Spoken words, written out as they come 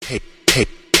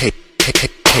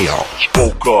Chaos.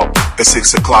 Woke up at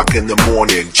 6 o'clock in the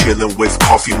morning, chilling with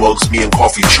coffee mugs, me and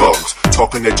coffee chugs,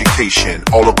 talking education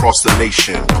all across the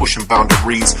nation, pushing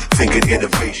boundaries, thinking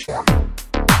innovation.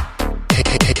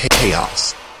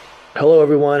 Chaos. Hello,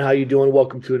 everyone. How you doing?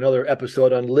 Welcome to another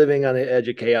episode on Living on the Edge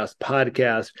of Chaos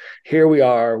podcast. Here we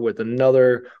are with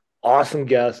another awesome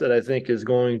guest that I think is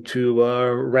going to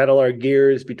rattle our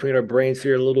gears between our brains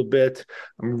here a little bit.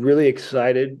 I'm really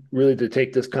excited, really, to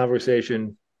take this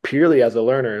conversation purely as a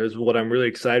learner. Is what I'm really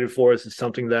excited for. This is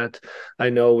something that I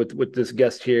know with this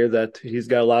guest here that he's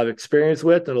got a lot of experience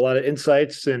with and a lot of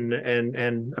insights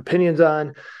and opinions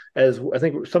on, as I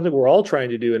think something we're all trying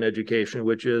to do in education,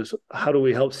 which is how do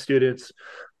we help students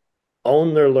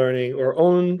own their learning or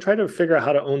try to figure out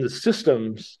how to own the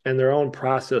systems and their own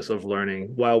process of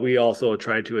learning, while we also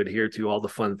try to adhere to all the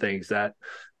fun things that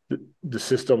the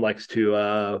system likes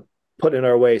to put in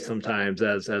our way sometimes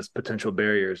as potential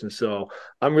barriers. And so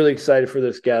I'm really excited for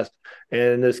this guest. And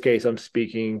in this case, I'm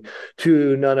speaking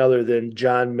to none other than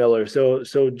John Miller.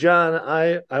 So John,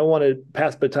 I want to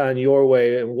pass baton your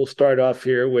way, and we'll start off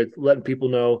here with letting people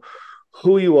know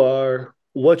who you are,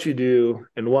 what you do,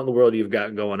 and what in the world you've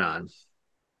got going on.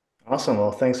 Awesome.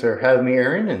 Well, thanks for having me,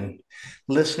 Aaron, and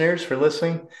listeners for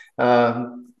listening.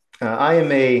 I am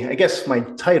I guess my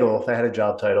title, if I had a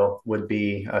job title, would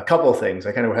be a couple of things.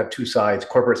 I kind of have two sides,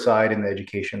 corporate side and the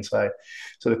education side.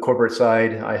 So the corporate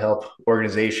side, I help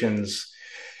organizations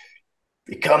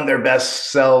become their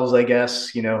best selves, I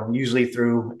guess, usually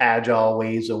through agile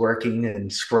ways of working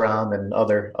and Scrum and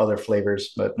other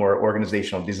flavors, but more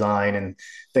organizational design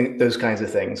and those kinds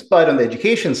of things. But on the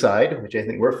education side, which I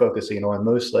think we're focusing on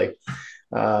mostly,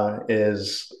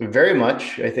 is very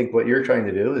much, I think what you're trying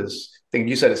to do is, I think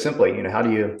you said it simply, how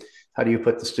do you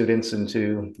put the students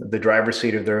into the driver's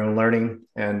seat of their own learning?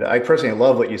 And I personally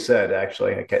love what you said,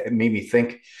 actually. It made me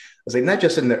think, I was like, not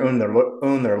just in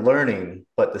their learning,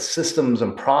 but the systems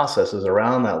and processes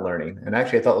around that learning. And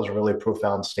actually, I thought it was a really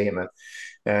profound statement.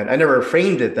 And I never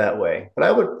framed it that way, but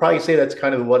I would probably say that's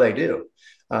kind of what I do,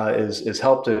 is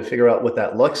help to figure out what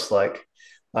that looks like,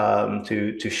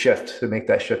 to make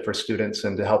that shift for students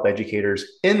and to help educators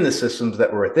in the systems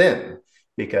that we're within,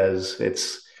 because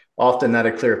it's often not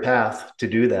a clear path to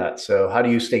do that. So how do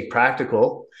you stay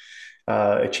practical,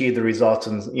 achieve the results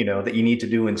that you need to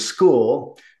do in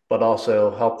school, but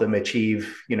also help them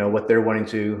achieve, what they're wanting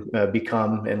to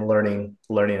become and learning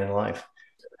in life.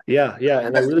 Yeah.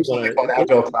 And I really want to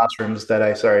Agile classrooms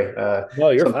that no,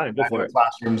 you're fine. Go for it.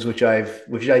 Classrooms, which I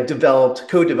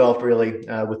co-developed really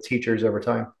with teachers over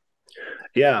time.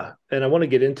 Yeah. And I want to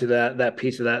get into that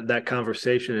piece of that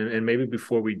conversation. And maybe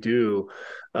before we do,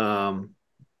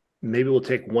 maybe we'll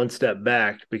take one step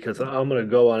back, because I'm going to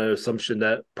go on an assumption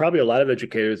that probably a lot of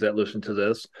educators that listen to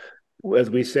this,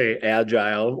 as we say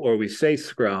Agile or we say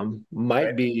Scrum,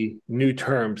 might be new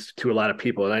terms to a lot of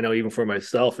people. And I know even for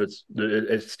myself, it's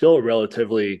still a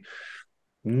relatively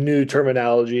new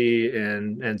terminology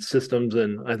and systems.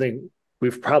 And I think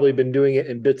we've probably been doing it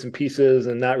in bits and pieces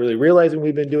and not really realizing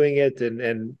we've been doing it.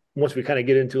 And once we kind of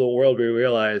get into a world, we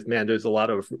realize, man, there's a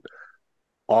lot of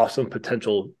awesome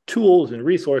potential tools and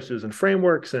resources and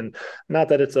frameworks. And not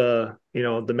that it's the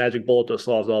magic bullet that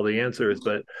solves all the answers,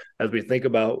 but as we think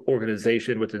about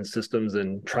organization within systems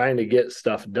and trying to get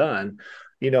stuff done,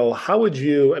 how would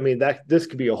you, this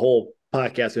could be a whole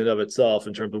podcast in and of itself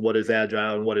in terms of what is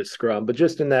Agile and what is Scrum, but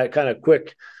just in that kind of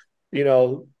quick,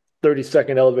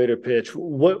 30-second elevator pitch,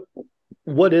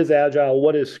 what is Agile?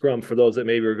 What is Scrum, for those that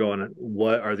maybe are going,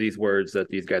 what are these words that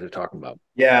these guys are talking about?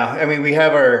 Yeah, we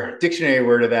have our dictionary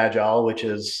word of Agile, which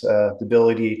is the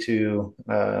ability to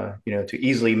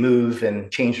easily move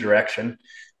and change direction.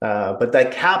 But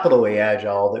that capital A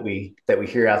Agile that we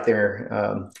hear out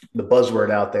there, the buzzword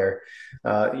out there,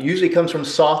 usually comes from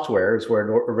software, is where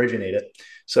it originated.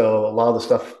 So a lot of the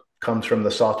stuff comes from the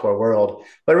software world.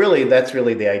 But really, that's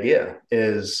really the idea,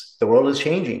 is the world is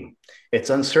changing.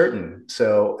 It's uncertain.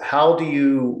 So how do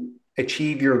you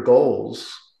achieve your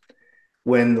goals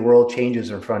when the world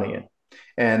changes in front of you?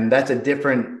 And that's a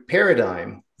different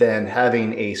paradigm than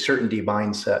having a certainty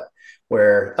mindset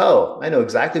where, I know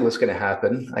exactly what's going to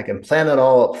happen. I can plan it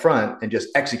all up front and just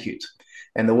execute.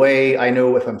 And the way I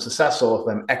know if I'm successful,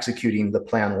 if I'm executing the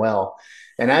plan well.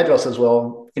 And Agile says,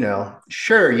 well,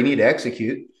 sure, you need to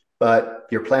execute, but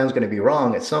your plan's going to be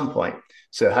wrong at some point.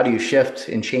 So how do you shift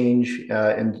and change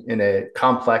in a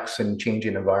complex and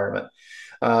changing environment?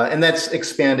 And that's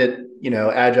expanded,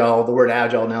 Agile, the word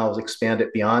Agile now is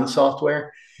expanded beyond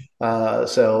software.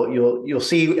 So you'll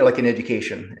see like in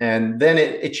education, and then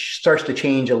it starts to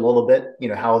change a little bit,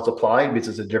 how it's applied, because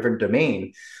it's a different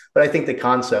domain. But I think the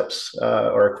concepts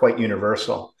are quite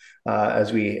universal.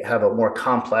 as we have a more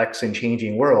complex and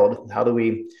changing world. How do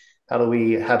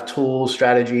we have tools,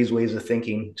 strategies, ways of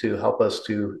thinking to help us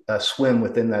to swim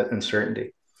within that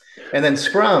uncertainty? And then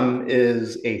Scrum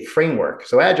is a framework.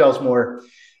 So Agile is more,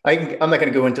 I'm not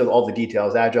going to go into all the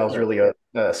details. Agile is really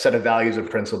a set of values and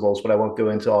principles, but I won't go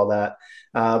into all that.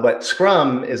 But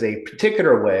Scrum is a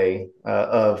particular way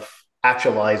of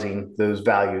actualizing those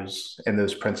values and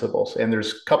those principles. And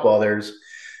there's a couple others.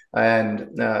 And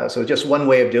so just one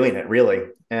way of doing it, really.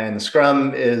 And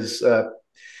Scrum is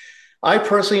I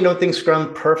personally don't think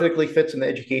Scrum perfectly fits in the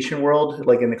education world,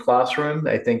 like in the classroom.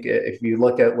 I think if you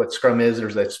look at what Scrum is,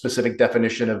 there's a specific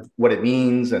definition of what it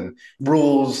means and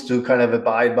rules to kind of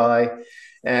abide by.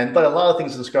 But a lot of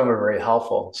things in Scrum are very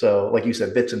helpful. So, like you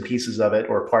said, bits and pieces of it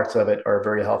or parts of it are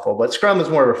very helpful. But Scrum is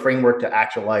more of a framework to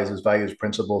actualize those values,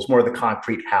 principles, more of the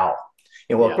concrete how.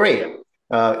 Great.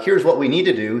 Here's what we need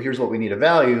to do. Here's what we need to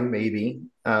value, maybe.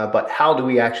 But how do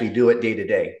we actually do it day to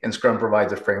day? And Scrum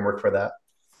provides a framework for that.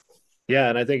 Yeah,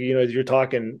 and I think, as you're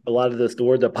talking, a lot of this, the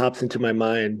word that pops into my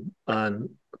mind on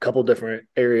a couple different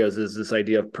areas is this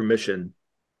idea of permission.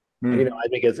 I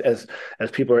think as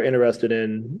people are interested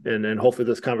in, and hopefully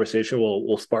this conversation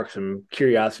will spark some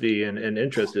curiosity and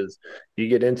interest, is you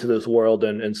get into this world,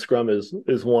 and Scrum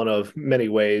is one of many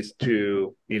ways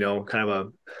to, kind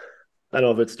of I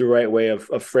don't know if it's the right way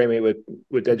of framing it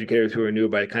with educators who are new,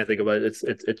 but I kind of think about it,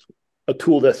 it's a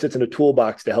tool that sits in a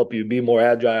toolbox to help you be more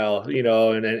agile,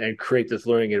 and create this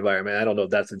learning environment. I don't know if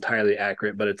that's entirely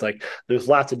accurate, but it's like there's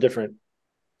lots of different.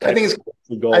 I think it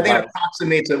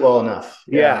approximates it well enough.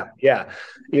 Yeah.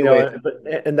 But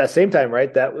at that same time,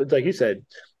 right? That, like you said,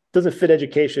 doesn't fit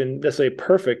education necessarily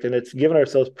perfect, and it's giving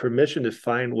ourselves permission to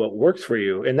find what works for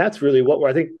you, and that's really what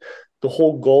I think the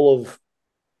whole goal of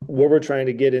what we're trying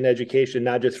to get in education,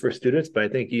 not just for students, but I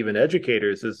think even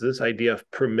educators, is this idea of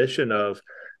permission of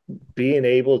being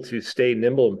able to stay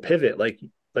nimble and pivot. Like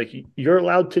you're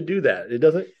allowed to do that.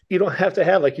 You don't have to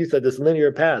have, like you said, this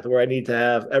linear path where I need to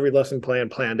have every lesson plan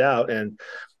planned out. And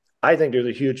I think there's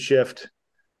a huge shift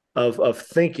of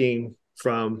thinking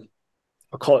from,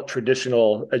 I'll call it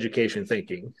traditional education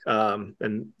thinking.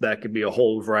 And that could be a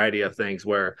whole variety of things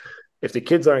where if the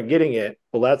kids aren't getting it,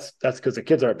 well, that's because the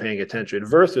kids aren't paying attention,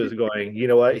 versus going, you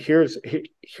know what, here's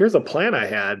a plan I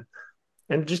had,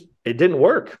 and just it didn't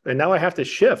work, and now I have to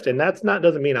shift. And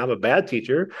doesn't mean I'm a bad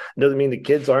teacher. It doesn't mean the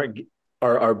kids are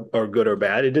good or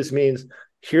bad. It just means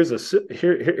here's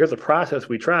a process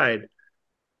we tried.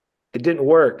 It didn't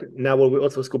work. Now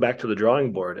let's go back to the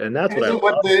drawing board, and that's isn't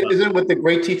what the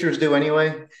great teachers do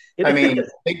anyway. They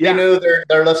know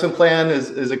their lesson plan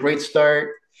is a great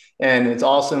start, and it's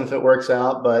awesome if it works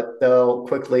out, but they'll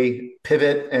quickly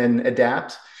pivot and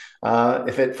adapt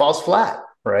if it falls flat.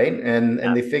 Right. And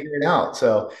they figure it out.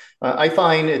 So I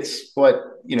find it's what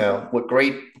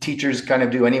great teachers kind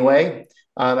of do anyway.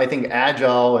 I think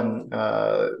Agile and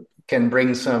can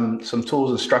bring some tools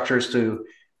and structures to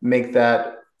make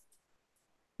that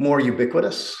more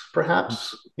ubiquitous,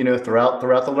 perhaps, throughout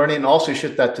the learning, and also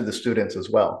shift that to the students as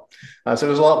well. So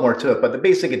there's a lot more to it, but the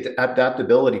basic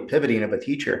adaptability, pivoting of a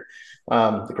teacher,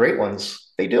 the great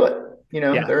ones, they do it.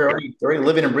 They're already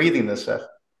living and breathing this stuff.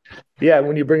 Yeah,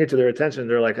 when you bring it to their attention,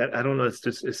 they're like, I don't know.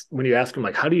 It's when you ask them,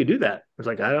 like, how do you do that? It's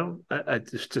like,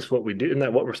 it's just what we do. Isn't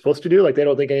that what we're supposed to do? Like, they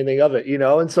don't think anything of it,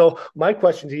 And so my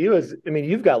question to you is,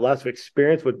 you've got lots of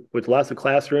experience with lots of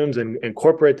classrooms and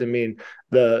corporate.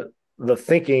 The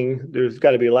thinking, there's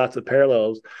got to be lots of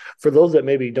parallels for those that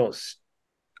maybe don't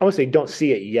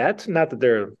see it yet. Not that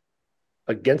they're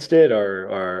against it or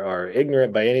are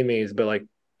ignorant by any means, but like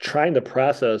trying to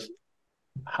process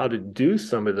how to do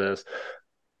some of this.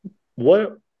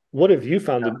 What have you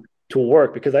found to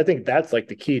work? Because I think that's like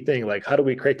the key thing. Like, how do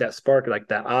we create that spark, like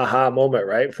that aha moment,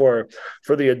 right? For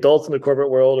the adults in the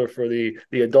corporate world, or for the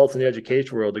adults in the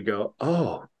education world to go,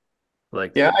 oh,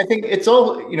 like, yeah, I think it's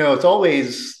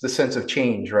always the sense of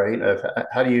change, right? Of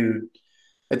how do you,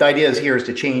 the idea is here is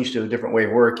to change to a different way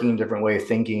of working, different way of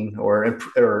thinking,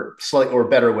 or slightly or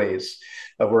better ways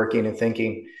of working and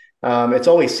thinking. It's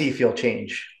always see, feel,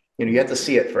 change. You have to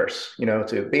see it first,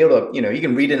 to be able to, you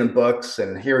can read it in books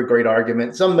and hear a great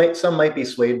argument. Some might be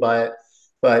swayed by it,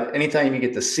 but anytime you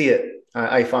get to see it,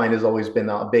 I find has always been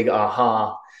a big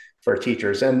aha for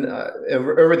teachers. And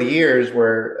over the years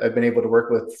where I've been able to work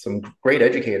with some great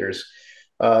educators,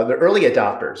 the early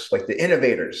adopters, like the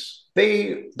innovators,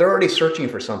 they're already searching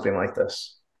for something like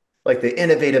this, like the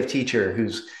innovative teacher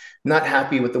who's not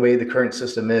happy with the way the current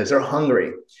system is. They're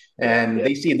hungry. And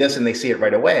they see this and they see it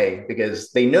right away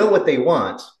because they know what they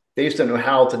want. They just don't know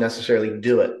how to necessarily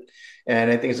do it. And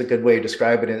I think it's a good way of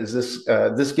describing it is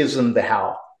this gives them the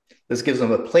how. This gives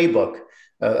them a playbook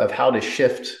of how to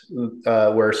shift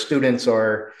where students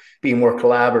are being more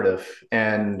collaborative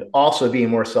and also being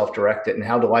more self-directed, and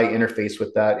how do I interface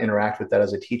with that, interact with that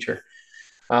as a teacher.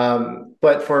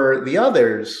 But for the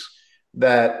others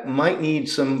that might need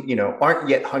some, aren't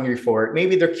yet hungry for it,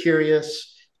 maybe they're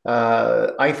curious.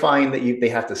 I find that they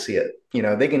have to see it.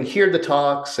 They can hear the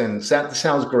talks and that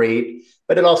sounds great,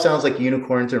 but it all sounds like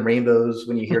unicorns and rainbows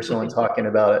when you hear someone talking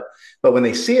about it. But when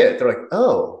they see it, they're like,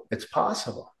 oh, it's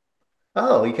possible.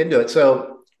 Oh, you can do it.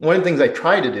 So one of the things I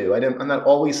try to do, I'm not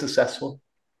always successful.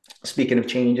 Speaking of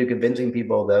change and convincing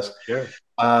people of this, Sure.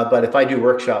 but if I do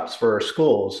workshops for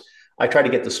schools, I try to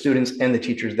get the students and the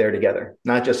teachers there together,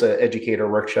 not just an educator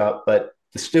workshop, but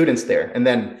the students there. And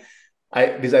then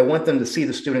because I want them to see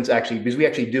the students actually, because we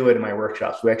actually do it in my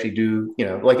workshops. We actually do,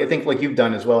 like I think like you've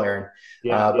done as well, Aaron.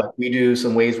 Yeah. But we do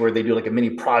some ways where they do like a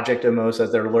mini project almost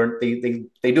as they're learn.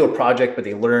 They do a project, but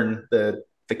they learn the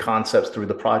concepts through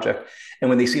the project. And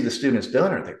when they see the students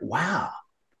doing it, they're like, wow,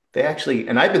 they actually.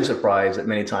 And I've been surprised at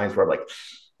many times where I'm like,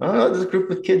 oh, this group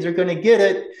of kids are going to get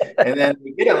it. And then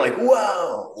we get it, I'm like,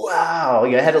 whoa, wow.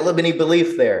 I had a limiting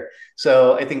belief there.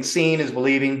 So I think seeing is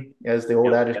believing, as the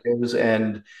old adage goes.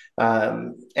 And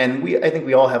I think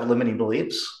we all have limiting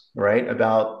beliefs, right?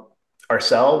 About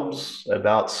ourselves,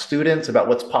 about students, about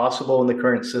what's possible in the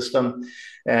current system.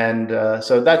 And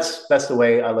so that's the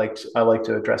way I like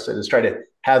to address it, is try to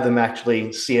have them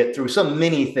actually see it through some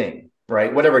mini thing,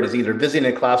 right? Whatever it is, either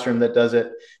visiting a classroom that does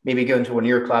it, maybe go into one of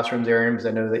your classrooms, Aaron, because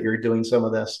I know that you're doing some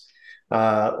of this,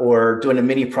 or doing a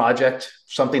mini project,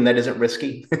 something that isn't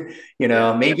risky.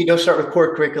 Maybe don't start with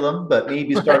core curriculum, but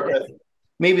maybe start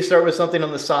with something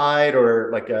on the side,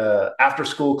 or like a after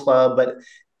school club, but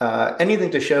anything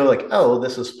to show like, oh,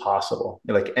 this is possible.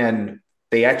 And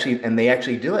they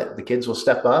actually do it. The kids will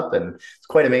step up, and it's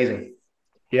quite amazing.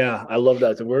 Yeah, I love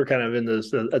that. So we're kind of in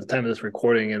this at the time of this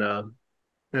recording in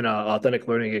an authentic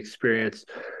learning experience.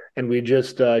 And we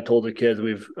just told the kids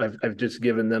I've just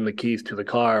given them the keys to the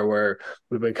car, where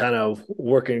we've been kind of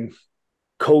working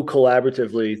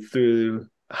co-collaboratively through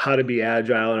how to be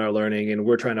agile in our learning, and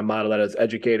we're trying to model that as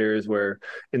educators, where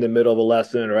in the middle of a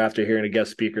lesson or after hearing a guest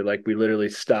speaker, like we literally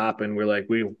stop and we're like,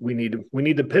 we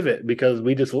need to pivot because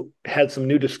we just had some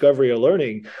new discovery of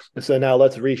learning, and so now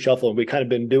let's reshuffle. And we kind of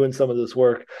been doing some of this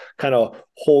work kind of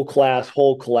whole class,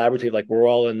 whole collaborative, like we're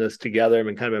all in this together,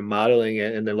 and kind of been modeling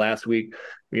it. And then last week,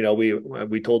 we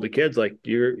told the kids, like,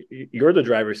 you're the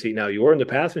driver's seat now, you're in the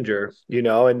passenger,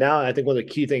 and now I think one of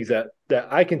the key things that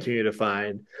I continue to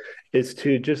find is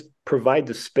to just provide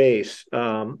the space,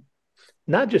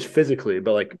 not just physically,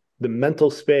 but like the mental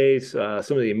space, some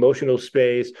of the emotional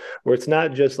space, where it's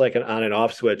not just like an on and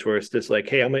off switch, where it's just like,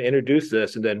 hey, I'm going to introduce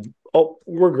this, and then, oh,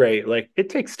 we're great. Like, it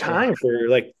takes time for,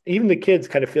 like, even the kids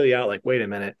kind of feel you out, like, wait a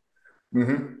minute,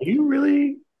 you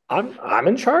really, I'm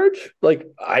in charge. Like,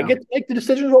 I get to make the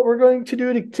decisions what we're going to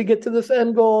do to get to this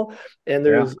end goal. And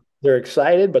they're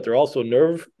excited, but they're also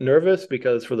nervous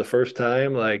because for the first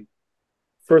time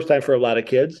for a lot of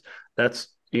kids, that's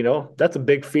a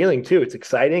big feeling too. It's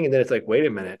exciting, and then it's like, wait a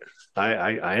minute,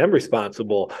 I am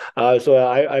responsible. So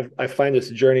I find this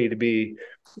journey to be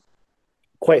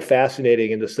quite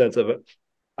fascinating in the sense of,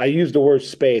 I use the word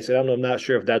space. I don't know, I'm not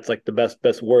sure if that's like the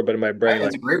best word, but in my brain,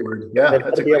 That's a great word. Yeah,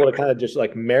 and to be able to kind of just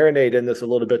like marinate in this a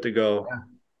little bit, to go,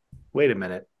 wait a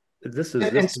minute, this is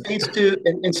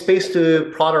and space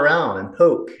to plot around and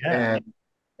poke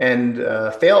and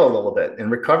fail a little bit and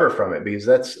recover from it, because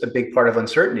that's a big part of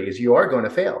uncertainty, is you are going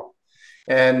to fail.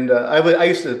 And I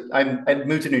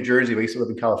moved to New Jersey. I used to live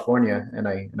in California, and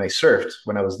I surfed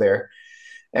when I was there.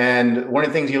 And one of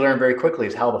the things you learn very quickly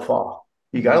is how to fall.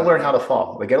 You got to learn how to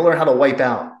fall. You got to learn how to wipe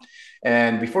out,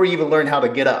 and before you even learn how to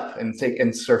get up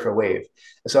and surf a wave.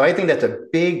 So I think that's a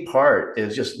big part,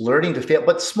 is just learning to fail,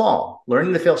 but small.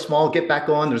 Learning to fail small, get back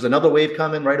on. There's another wave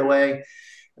coming right away,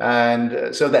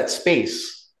 and so that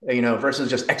space, versus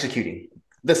just executing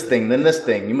this thing, then this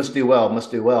thing. You must do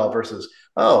well, versus,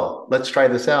 oh, let's try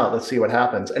this out. Let's see what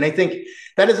happens. And I think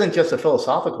that isn't just a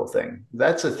philosophical thing.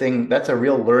 That's a thing. That's a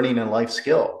real learning and life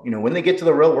skill. When they get to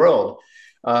the real world,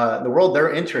 the world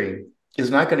they're entering is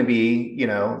not going to be,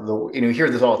 you hear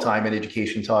this all the time in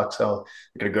education talk. So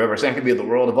they're going to go over, it's not going to be the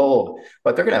world of old,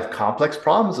 but they're going to have complex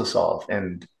problems to solve,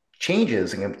 and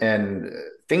changes, and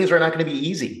things are not going to be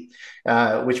easy,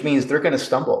 which means they're going to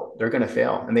stumble, they're going to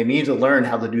fail, and they need to learn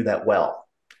how to do that well.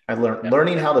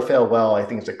 Learning how to fail well, I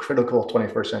think, is a critical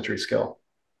 21st century skill.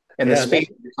 And the space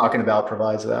you're talking about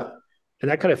provides that. And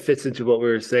that kind of fits into what we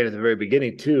were saying at the very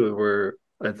beginning too, where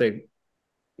I think,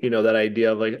 that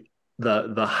idea of like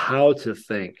the how to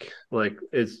think, like,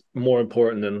 is more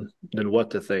important than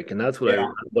what to think. And that's what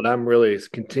I'm really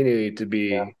continuing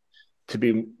to to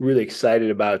be really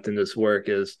excited about in this work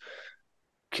is,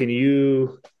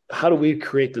 how do we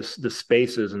create the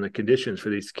spaces and the conditions for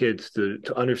these kids to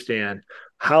understand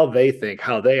how they think,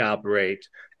 how they operate,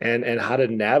 and how to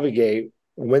navigate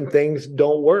when things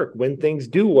don't work, when things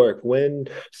do work, when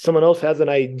someone else has an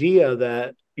idea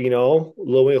that, lo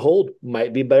and behold,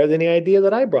 might be better than the idea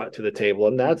that I brought to the table.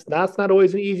 And that's not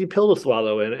always an easy pill to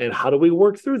swallow. And how do we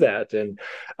work through that? And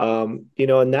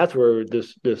and that's where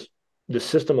the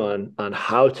system on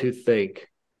how to think,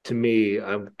 to me,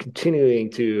 I'm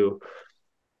continuing to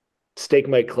stake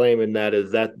my claim in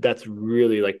that's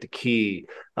really like the key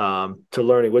to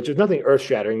learning, which is nothing earth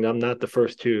shattering. I'm not the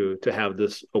first to have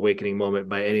this awakening moment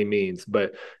by any means,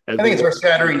 but I think it's earth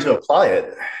shattering to apply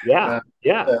it. Yeah.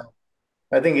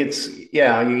 I think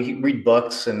you read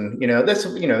books and,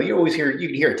 you always you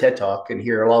can hear a TED talk and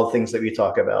hear a lot of things that we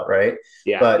talk about, right?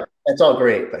 Yeah. But that's all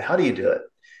great. But how do you do it?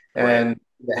 And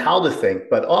how to think,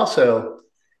 but also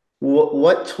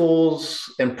what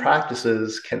tools and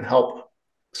practices can help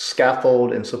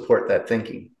scaffold and support that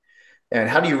thinking? And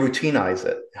how do you routinize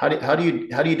it? How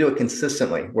do you do it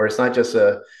consistently, where it's not just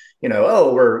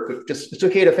it's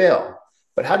okay to fail,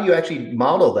 but how do you actually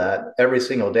model that every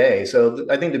single day? So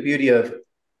I think the beauty of,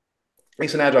 at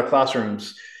least in Agile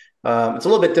classrooms, it's a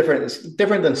little bit different. It's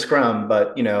different than Scrum,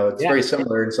 but it's very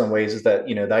similar in some ways. Is that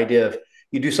the idea of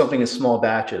you do something in small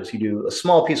batches. You do a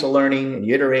small piece of learning and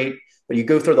you iterate, but you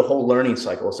go through the whole learning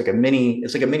cycle. It's like a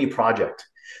mini project.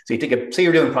 So say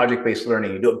you're doing project-based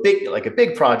learning, you do a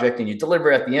big project and you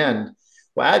deliver at the end.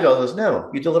 Well, Agile is no,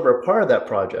 you deliver a part of that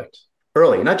project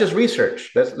early, not just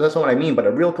research. That's not what I mean, but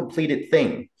a real completed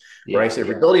thing, right? So if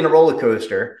you're building a roller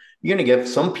coaster, you're going to give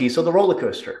some piece of the roller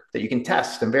coaster that you can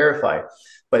test and verify.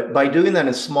 But by doing that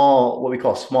in what we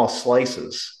call small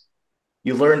slices,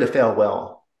 you learn to fail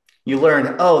well. You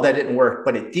learn, oh, that didn't work,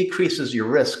 but it decreases your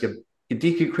risk. It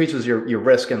decreases your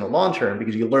risk in the long term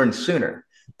because you learn sooner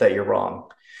that you're wrong.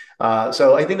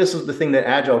 So I think this is the thing that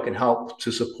Agile can help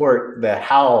to support the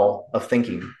how of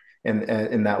thinking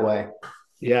in that way.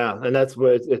 Yeah, and that's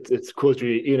what it's cool.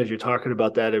 Even as you're talking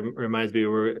about that, it reminds me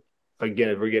we're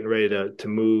getting ready to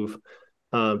move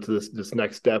to this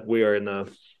next step. We are in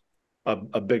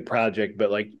a big project,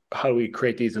 but like, how do we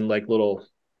create these in like little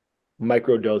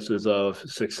micro doses of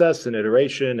success and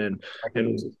iteration and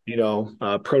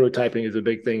prototyping is a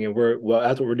big thing. And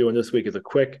that's what we're doing this week is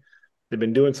they've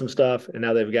been doing some stuff and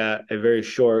now they've got a very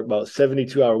short, about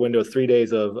 72-hour window, 3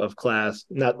 days of class,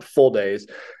 not full days.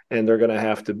 And they're going to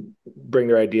have to bring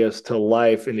their ideas to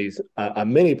life in these, a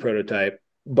mini prototype,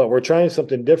 but we're trying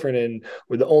something different and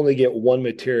we only get one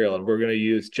material and we're going to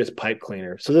use just pipe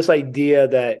cleaner. So this idea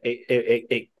that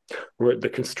where the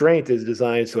constraint is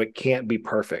designed so it can't be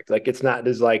perfect. Like it's not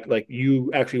as like you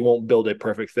actually won't build a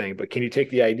perfect thing, but can you take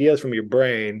the ideas from your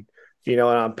brain, and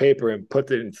on paper and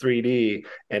put it in 3D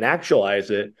and actualize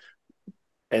it?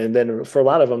 And then for a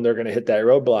lot of them, they're going to hit that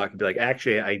roadblock and be like,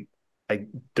 actually, I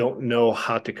don't know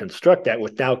how to construct that,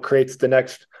 which now creates the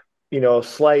next,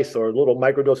 slice or little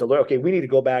microdose of, okay, we need to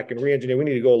go back and re-engineer. We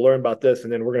need to go learn about this.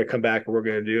 And then we're going to come back and we're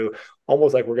going to do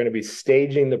almost like we're going to be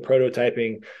staging the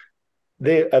prototyping.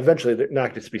 They're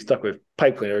not going to be stuck with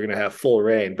pipe cleaner. They're going to have full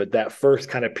reign, but that first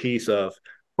kind of piece of,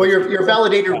 well, you're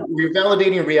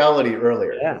validating reality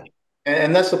earlier. Yeah.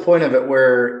 And that's the point of it,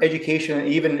 where education,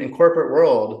 even in corporate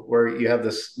world, where you have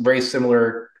this very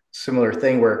similar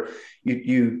thing where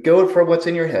you go from what's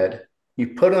in your head,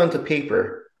 you put it onto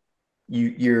paper,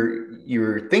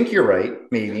 you think you're right,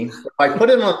 maybe. By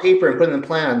putting it on paper and putting it in a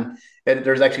plan, and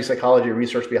there's actually psychology and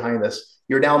research behind this,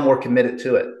 you're now more committed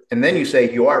to it. And then you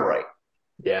say you are right.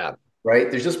 Yeah.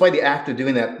 Right. There's just by the act of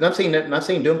doing that. Not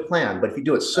saying don't plan, but if you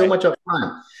do it so much up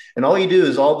front, and all you do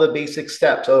is all the basic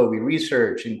steps. Oh, we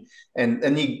research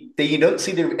and you don't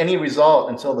see any result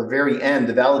until the very end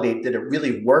to validate did it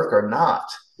really work or not.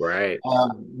 Right.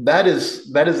 That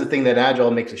is the thing that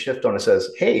Agile makes a shift on. It says,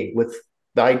 hey, with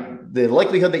the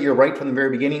likelihood that you're right from the very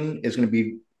beginning is going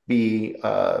to be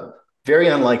very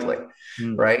unlikely.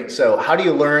 Right. So how do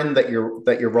you learn that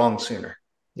you're wrong sooner?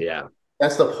 Yeah.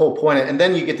 That's the whole point. And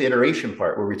then you get the iteration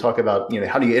part where we talk about,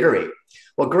 how do you iterate?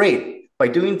 Well, great. By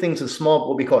doing things in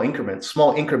what we call increments,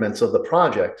 small increments of the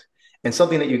project, and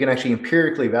something that you can actually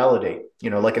empirically validate,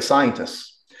 like a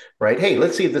scientist, right? Hey,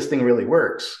 let's see if this thing really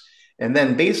works. And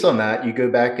then based on that, you go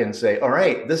back and say, all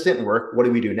right, this didn't work. What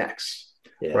do we do next?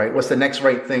 Yeah. Right? What's the next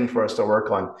right thing for us to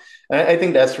work on? And I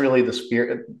think that's really the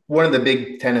spirit. One of the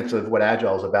big tenets of what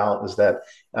Agile is about is that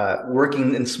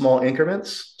working in small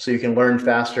increments so you can learn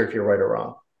faster if you're right or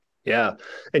wrong. Yeah.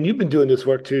 And you've been doing this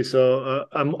work too. So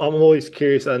I'm always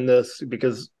curious on this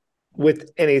because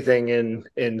with anything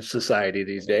in society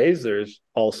these days, there's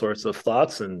all sorts of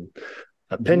thoughts and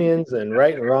Mhm. opinions and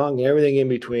right and wrong and everything in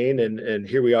between. And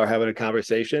here we are having a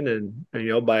conversation. And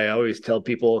I always tell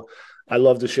people I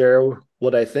love to share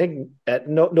what I think. At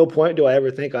no point do I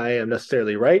ever think I am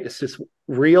necessarily right. It's just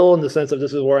real in the sense of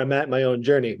this is where I'm at in my own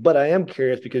journey. But I am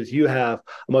curious because you have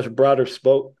a much broader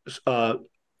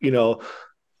you know,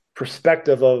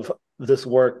 perspective of this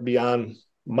work beyond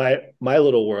my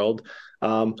little world.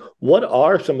 What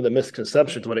are some of the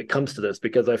misconceptions when it comes to this?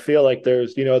 Because I feel like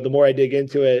there's, the more I dig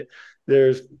into it,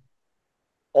 there's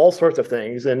all sorts of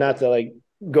things, and not to like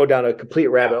go down a complete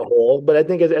rabbit hole, but I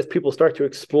think as people start to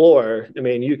explore, I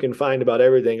mean, you can find about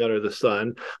everything under the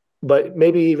sun, but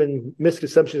maybe even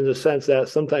misconceptions in the sense that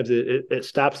sometimes it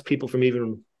stops people from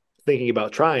even thinking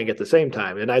about trying at the same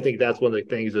time. And I think that's one of the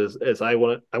things is I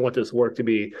want this work to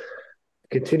be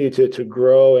continue to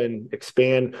grow and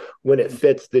expand when it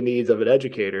fits the needs of an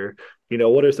educator.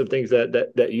 What are some things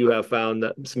that you have found,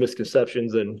 that some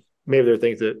misconceptions, and maybe there are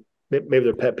things that maybe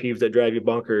they're pet peeves that drive you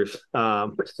bonkers.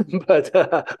 But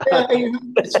Yeah,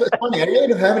 it's funny. I really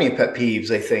don't have any pet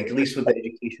peeves, I think, at least with the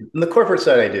education. On the corporate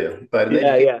side, I do, but in the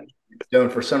yeah, education, yeah, I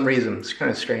don't for some reason. It's kind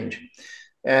of strange.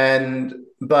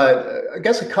 But I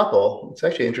guess a couple, it's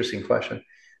actually an interesting question.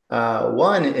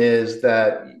 One is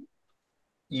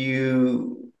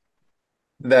you,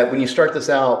 that when you start this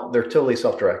out, they're totally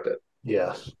self-directed,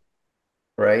 yes,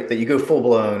 right? That you go full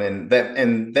blown, and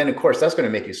then of course that's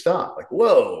going to make you stop. Like,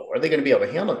 whoa, are they going to be able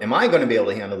to handle it? Am I going to be able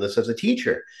to handle this as a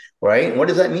teacher, right? And what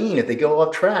does that mean if they go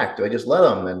off track? Do I just let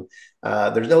them?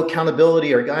 And there's no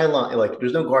accountability or guideline, like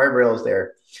there's no guardrails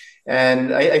there.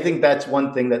 And I think that's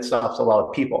one thing that stops a lot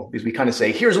of people, because we kind of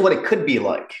say, here's what it could be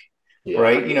like, yeah,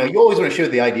 right? You always want to show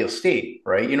the ideal state,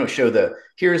 right? You don't show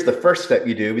here's the first step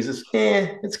you do, because it's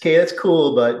okay, that's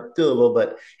cool, but doable.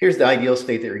 But here's the ideal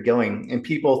state that you're going. And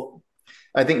people,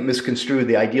 I think, misconstrue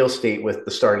the ideal state with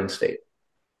the starting state.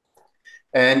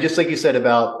 And just like you said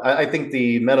about, I think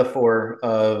the metaphor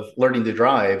of learning to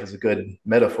drive is a good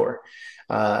metaphor.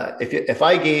 If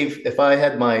I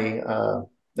had my,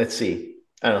 let's see,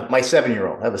 I don't know, my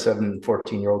 7-year-old, I have a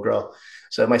 14-year-old girl.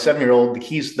 So my 7-year-old, the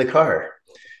keys to the car.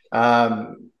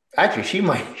 Actually, she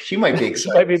might be she might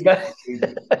excited. be better.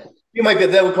 You might be,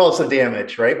 that would cause some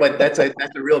damage, right? But that's a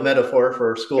real metaphor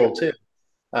for school too.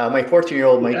 My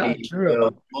 14-year-old might Yeah, be true.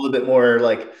 a little bit more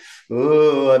like,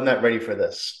 oh, I'm not ready for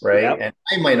this, right? Yep, And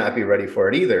I might not be ready for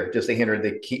it either, just to hand her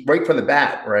the key right from the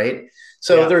bat, right?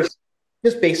 So yeah, there's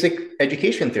just basic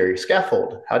education theory,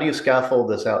 scaffold. How do you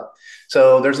scaffold this out?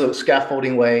 So there's a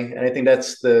scaffolding way, and I think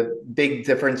that's the big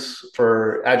difference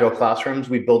for Agile classrooms.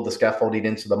 We build the scaffolding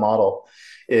into the model.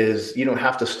 Is you don't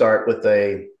have to start with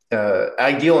a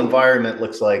ideal environment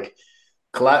looks like,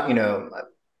 you know,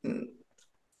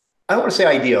 I don't want to say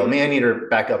ideal. May I need to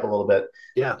back up a little bit.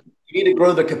 yeah, You need to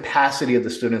grow the capacity of the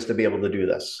students to be able to do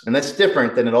this. And that's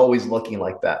different than it always looking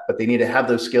like that. But they need to have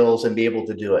those skills and be able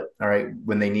to do it, all right,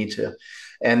 when they need to.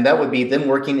 And that would be them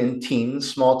working in teams,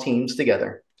 small teams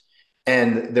together.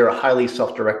 And they're a highly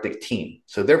self-directed team.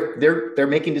 So they're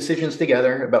making decisions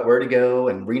together about where to go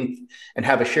and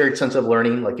have a shared sense of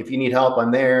learning. Like if you need help,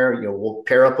 I'm there. We'll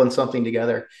pair up on something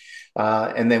together.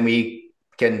 And then we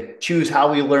can choose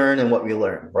how we learn and what we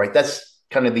learn, right? That's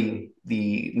kind of the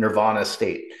nirvana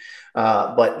state,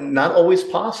 but not always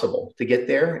possible to get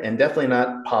there, and definitely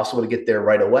not possible to get there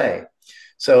right away.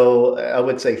 So I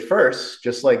would say first,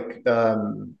 just like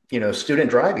student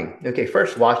driving. Okay,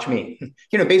 first watch me.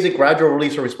 Basic gradual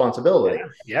release of responsibility.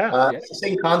 yeah, yeah, yeah. It's the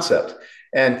same concept.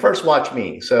 And first watch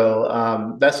me.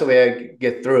 So that's the way I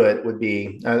get through it. Would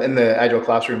be in the Agile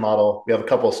classroom model. We have a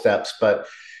couple of steps, but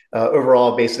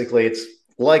overall, basically, it's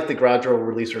like the gradual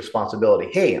release of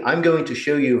responsibility. Hey, I'm going to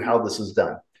show you how this is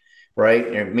done, right?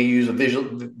 And we use a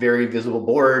very visible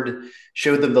board,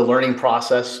 show them the learning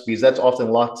process, because that's often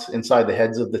locked inside the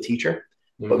heads of the teacher.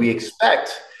 But we Mhm.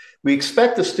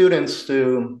 expect the students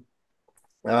to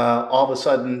all of a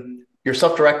sudden, you're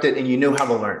self-directed and you know how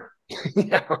to learn.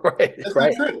 Yeah, right, That's not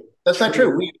right. true. That's not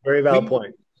True. true. Very valid We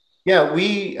point. Yeah,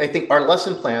 I think our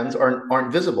lesson plans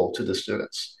aren't visible to the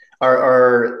students.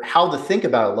 Our how to think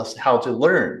about it, how to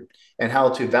learn and how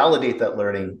to validate that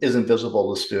learning isn't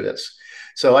visible to students.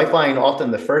 So I find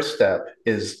often the first step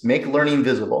is make learning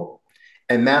visible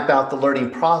and map out the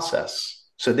learning process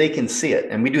so they can see it.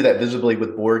 And we do that visibly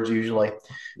with boards usually.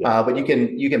 Yeah, But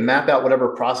you can map out whatever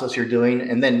process you're doing,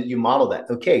 and then you model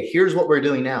that. Okay, here's what we're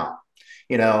doing now.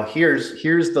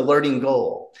 Here's the learning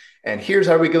goal. And here's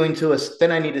how we're going to,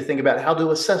 then I need to think about how to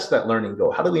assess that learning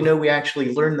goal. How do we know we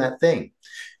actually learned that thing?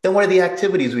 Then what are the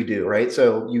activities we do, right?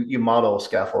 So you model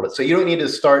scaffold it. So you don't need to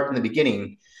start in the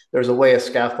beginning. There's a way of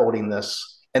scaffolding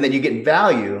this And then you get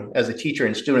value as a teacher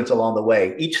and students along the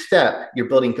way. Each step, you're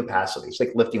building capacity. It's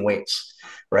like lifting weights,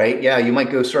 right? Yeah, you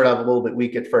might go start out a little bit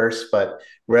weak at first, but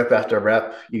rep after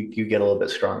rep, you get a little bit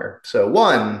stronger. So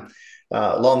one,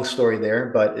 long story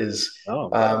there, but is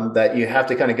that you have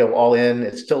to kind of go all in.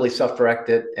 It's totally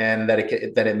self-directed, and that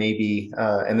it may be,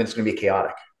 and then it's going to be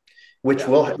chaotic, which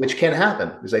can happen,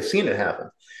 because I've seen it happen.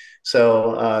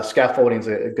 So scaffolding is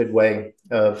a good way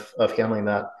of handling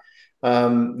that.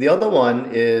 The other one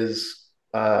is,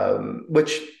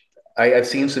 which I've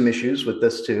seen some issues with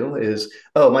this too, is,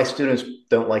 oh, my students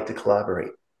don't like to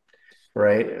collaborate,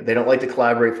 right? They don't like to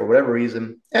collaborate for whatever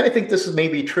reason. And I think this is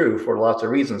maybe true for lots of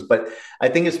reasons, but I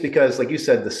think it's because, like you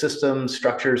said, the systems,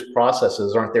 structures,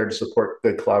 processes aren't there to support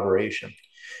good collaboration.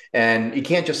 And you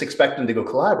can't just expect them to go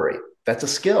collaborate. That's a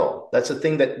skill. That's a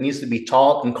thing that needs to be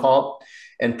taught and caught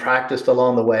and practiced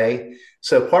along the way.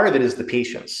 So part of it is the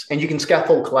patience. And you can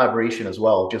scaffold collaboration as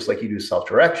well, just like you do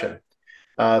self-direction.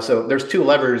 So there's two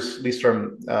levers, at least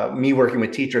from me working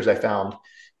with teachers, I found.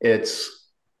 It's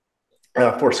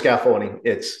for scaffolding.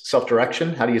 It's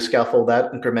self-direction. How do you scaffold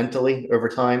that incrementally over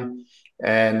time?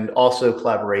 And also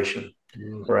collaboration,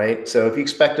 right? So if you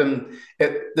expect them,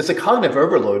 there's a cognitive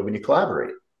overload when you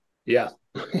collaborate. Yeah.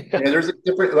 There's a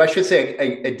different, I should say,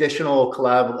 additional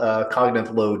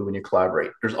cognitive load when you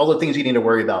collaborate. There's all the things you need to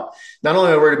worry about. Not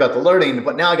only am I worried about the learning,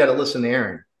 but now I got to listen to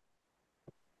Aaron,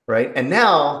 right? And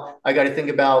now I got to think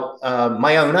about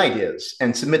my own ideas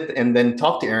and submit, and then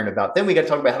talk to Aaron about. Then we got to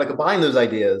talk about how to combine those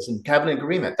ideas and have an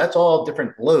agreement. That's all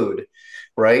different load,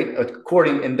 right?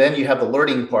 And then you have the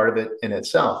learning part of it in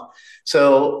itself.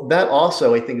 So that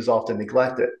also, I think, is often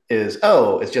neglected.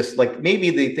 It's just like, maybe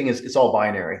the thing is, it's all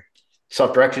binary.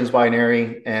 Self-direction is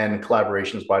binary and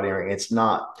collaboration is binary. It's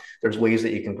not. There's ways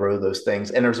that you can grow those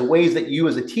things. And there's ways that you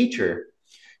as a teacher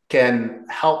can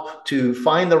help to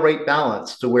find the right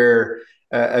balance to where,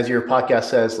 as your podcast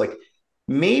says, like,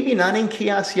 maybe not in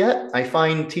chaos yet. I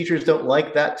find teachers don't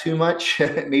like that too much.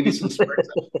 Maybe some sports,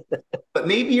 but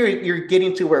maybe you're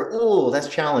getting to where, oh, that's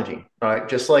challenging, right?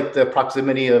 Just like the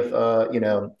proximity of of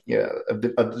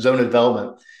zone of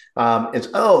development. That's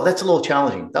a little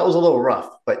challenging. That was a little rough,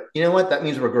 but you know what? That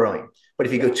means we're growing. But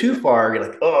if you go too far, you're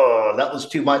like, oh, that was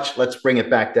too much. Let's bring it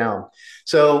back down.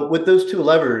 So with those two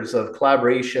levers of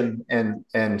collaboration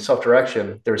and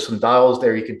self-direction, there's some dials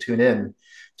there you can tune in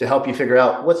to help you figure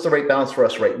out what's the right balance for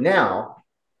us right now,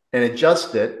 and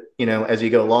adjust it, as you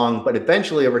go along. But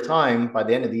eventually, over time, by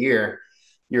the end of the year,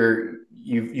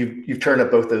 you've turned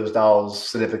up both those dials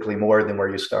significantly more than where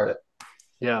you started.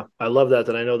 Yeah, I love that.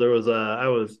 And I know I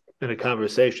was in a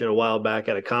conversation a while back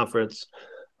at a conference,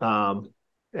 and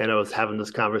I was having this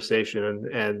conversation,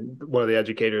 and one of the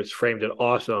educators framed it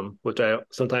awesome, which I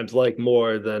sometimes like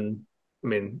more than,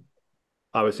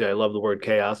 obviously I love the word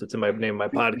chaos. It's in my name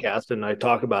of my podcast, and I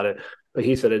talk about it. But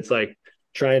he said it's like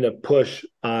trying to push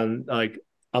on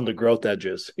the growth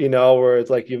edges, where it's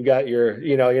like you've got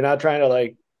you're not trying to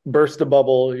like burst the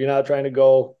bubble. You're not trying to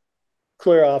go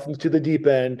clear off into the deep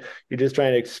end. You're just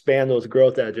trying to expand those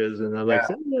growth edges. And I'm like,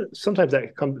 sometimes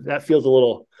that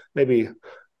feels maybe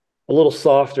a little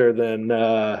softer than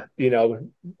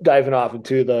diving off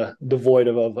into the void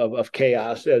of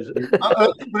chaos.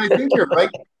 But I think you're right.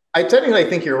 I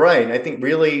think you're right. I think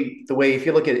really the way, if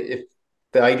you look at it, if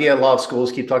the idea a lot of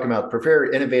schools keep talking about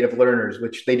prepare innovative learners,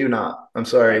 which they do not. I'm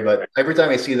sorry, but every time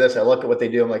I see this, I look at what they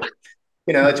do. I'm like,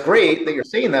 it's great that you're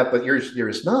saying that, but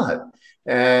yours not.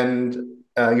 And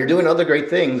you're doing other great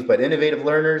things, but innovative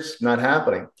learners, not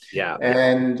happening. Yeah.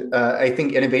 And I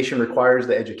think innovation requires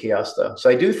the edge of chaos, though. So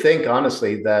I do think,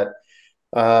 honestly, that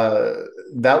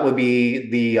that would be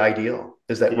the ideal,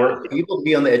 is that we're able to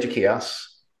be on the edge of chaos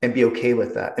and be okay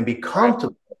with that and be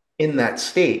comfortable in that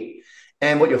state.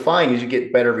 And what you'll find is you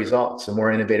get better results and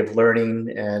more innovative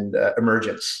learning and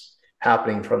emergence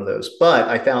happening from those. But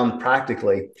I found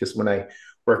practically, just when I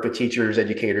work with teachers,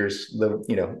 educators,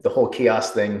 the whole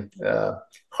chaos thing,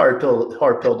 hard pill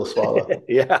to swallow.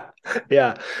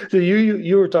 Yeah. So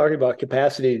you were talking about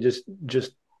capacity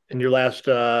just in your last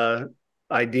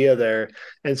idea there,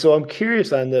 and so I'm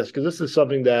curious on this, because this is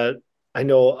something that I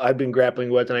know I've been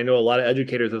grappling with, and I know a lot of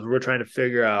educators, as we're trying to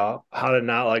figure out how to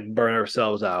not like burn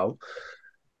ourselves out.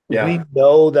 Yeah. We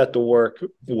know that the work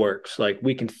works. Like,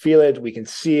 we can feel it, we can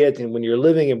see it. And when you're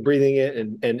living and breathing it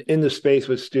and in the space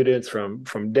with students from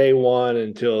day one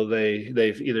until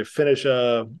they've either finish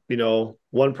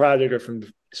one project, or from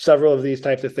several of these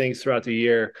types of things throughout the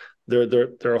year,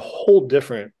 they're a whole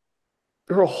different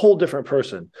they're a whole different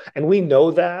person. And we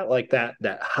know that, like that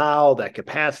how, that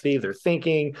capacity, their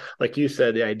thinking, like you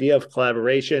said, the idea of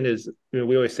collaboration is, we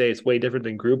always say it's way different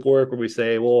than group work, where we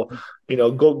say, well,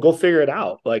 go figure it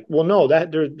out. Like, well, no,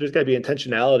 there's got to be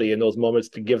intentionality in those moments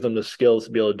to give them the skills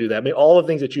to be able to do that. I mean, all the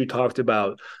things that you talked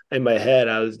about in my head,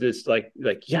 I was just like,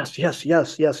 yes, yes,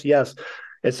 yes, yes, yes.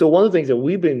 And so one of the things that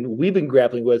we've been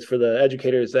grappling with for the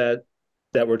educators that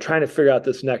we're trying to figure out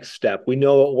this next step. We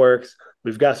know it works.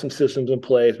 We've got some systems in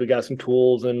place. We got some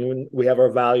tools, and we have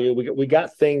our value. We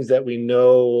got things that we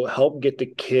know help get the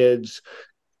kids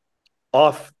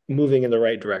off moving in the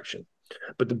right direction.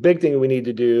 But the big thing we need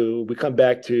to do, we come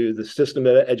back to the system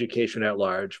of education at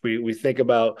large. We think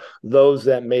about those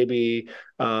that maybe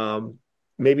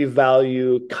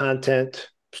value content,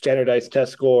 standardized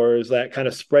test scores, that kind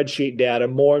of spreadsheet data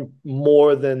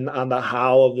more than on the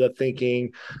how of the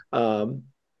thinking.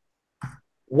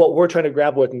 What we're trying to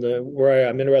grab with, and where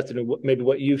I'm interested in maybe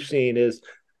what you've seen, is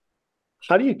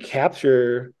how do you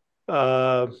capture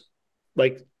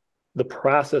like the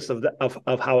process of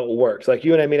how it works? Like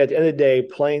you and I mean, at the end of the day,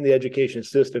 playing the education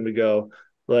system to go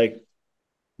like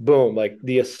boom, like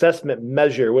the assessment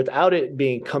measure without it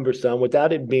being cumbersome,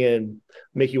 without it being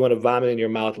make you want to vomit in your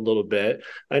mouth a little bit.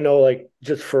 I know, like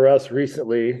just for us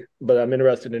recently, but I'm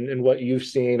interested in what you've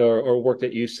seen or work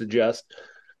that you suggest.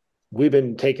 We've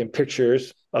been taking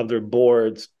pictures of their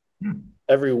boards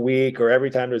every week or every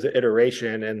time there's an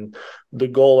iteration. And the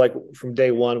goal, like from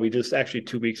day one, we just actually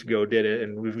 2 weeks ago did it.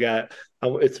 And we've got,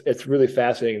 it's really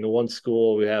fascinating. The one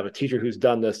school, we have a teacher who's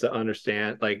done this to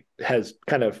understand, like has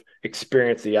kind of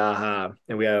experienced the aha.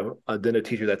 And we have then a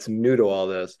teacher that's new to all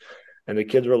this. And the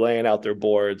kids were laying out their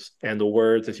boards, and the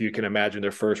words, if you can imagine,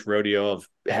 their first rodeo of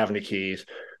having the keys,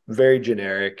 very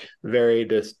generic, very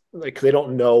just like they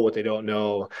don't know what they don't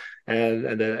know.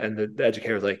 And the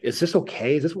educator was like, "Is this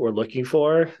okay? Is this what we're looking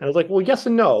for?" And I was like, "Well, yes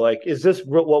and no. Like, is this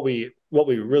what we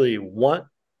really want?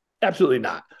 Absolutely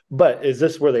not. But is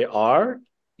this where they are?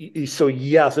 So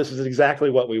yes, this is exactly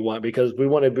what we want, because we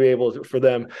want to be able to, for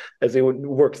them as they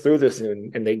work through this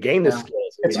and they gain the skills.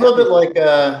 It's a little bit like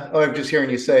I'm just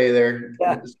hearing you say there.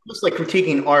 Yeah. It's just like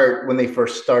critiquing art when they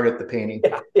first started the painting.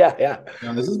 Yeah.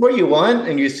 This is what you want,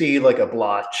 and you see like a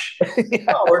blotch.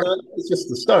 Yeah. It's just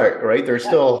the start, right? There's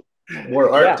still more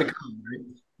art to come, right?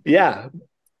 Yeah.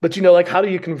 But like, how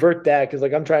do you convert that? Because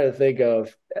like I'm trying to think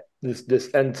of this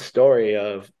end story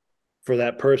of, for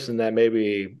that person that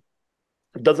maybe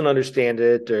doesn't understand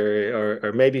it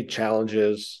or maybe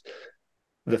challenges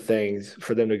the things,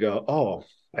 for them to go, oh,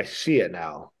 I see it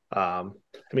now. I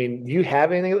mean, you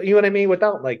have anything, you know what I mean?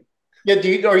 Without like, yeah.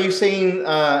 Are you saying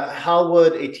how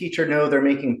would a teacher know they're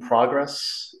making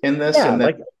progress in this? yeah, And then,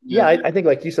 like, yeah, I think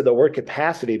like you said, the word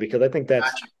capacity, because I think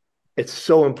it's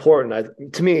so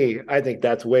important. To me, I think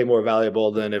that's way more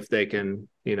valuable than if they can,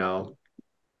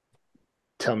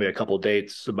 tell me a couple of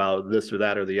dates about this or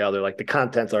that or the other. Like the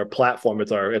content's our platform,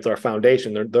 it's our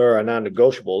foundation. There are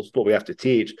non-negotiables, what we have to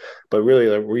teach, but really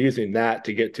we're using that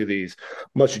to get to these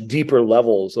much deeper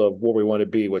levels of where we want to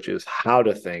be, which is how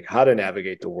to think, how to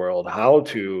navigate the world, how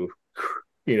to,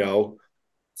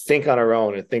 think on our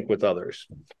own and think with others.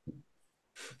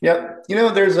 yeah,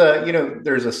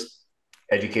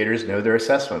 educators know their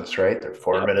assessments, right? They're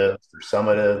formatives, they're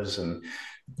summatives, and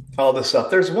all this stuff.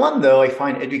 There's one though I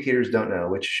find educators don't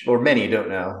know, or many don't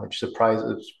know, which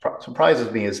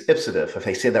surprises me, is ipsative. If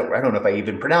I say that, I don't know if I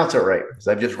even pronounce it right, because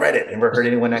I've just read it, never heard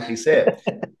anyone actually say it.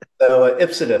 So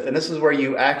ipsative, and this is where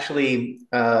you actually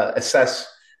assess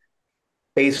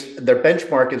their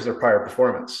benchmark is their prior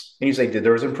performance, and you say,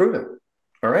 there was improvement.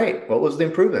 All right, what was the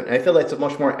improvement? And I feel like it's a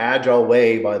much more agile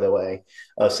way, by the way,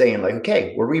 of saying like,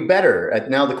 okay, were we better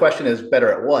at? Now the question is,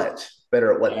 better at what?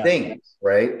 Better at what things,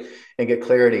 right? And get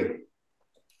clarity.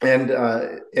 And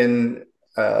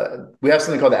we have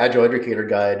something called the Agile Educator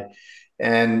Guide,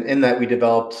 and in that we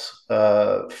developed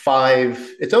 5.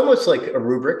 It's almost like a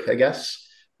rubric, I guess.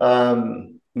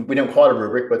 We don't call it a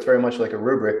rubric, but it's very much like a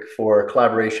rubric for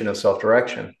collaboration and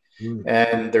self-direction.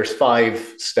 And there's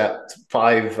 5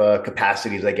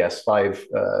 capacities, I guess, 5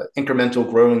 incremental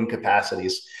growing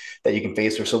capacities that you can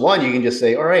face there. So one, you can just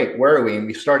say, all right, where are we? And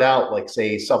we start out like,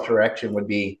 say, self-direction would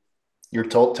be you're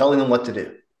telling them what to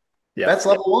do. Yeah. That's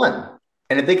level 1.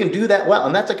 And if they can do that well,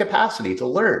 and that's a capacity to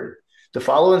learn, to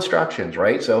follow instructions,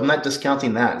 right? So I'm not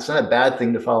discounting that. It's not a bad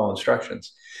thing to follow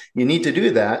instructions. You need to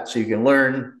do that so you can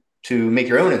learn to make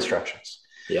your own instructions.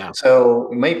 Yeah.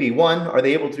 So it might be 1, are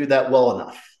they able to do that well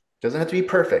enough? Doesn't have to be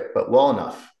perfect, but well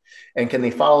enough. And can they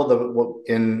follow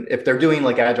if they're doing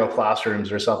like agile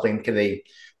classrooms or something, can they,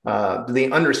 do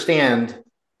they understand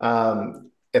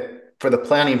if for the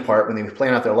planning part, when they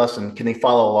plan out their lesson, can they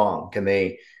follow along? Can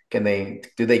they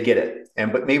do they get it?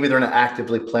 But maybe they're not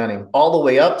actively planning all the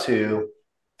way up to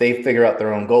they figure out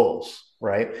their own goals,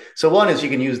 right? So one is you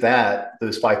can use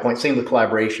those 5 points. Same with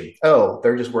collaboration. Oh,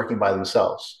 they're just working by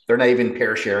themselves. They're not even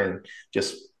pair sharing,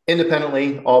 just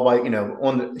independently, all by,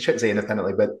 I shouldn't say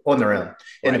independently, but on their own,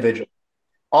 individual,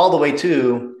 all the way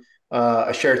to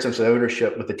a shared sense of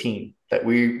ownership with the team, that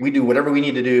we do whatever we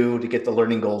need to do to get the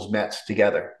learning goals met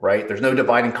together, right? There's no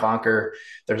divide and conquer.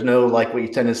 There's no, like what you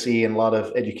tend to see in a lot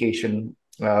of education,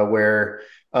 where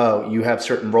you have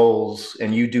certain roles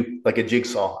and you do like a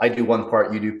jigsaw. I do one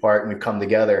part, you do part, and we come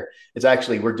together. It's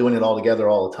actually, we're doing it all together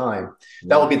all the time.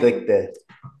 That would be the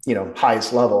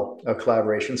highest level of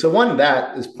collaboration. So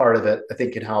that is part of it, I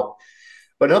think, can help.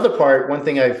 But another part, one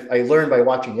thing I learned by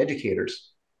watching educators,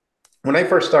 when I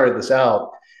first started this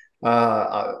out,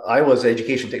 I was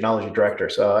education technology director.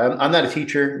 So I'm not a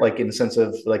teacher, like in the sense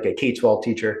of like a K-12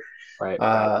 teacher. Right.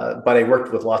 But I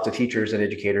worked with lots of teachers and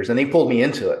educators, and they pulled me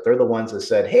into it. They're the ones that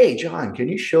said, "Hey, John, can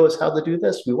you show us how to do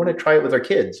this? We want to try it with our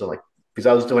kids." So because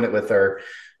I was doing it with our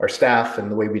staff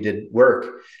and the way we did work,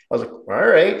 I was like, "All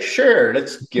right, sure,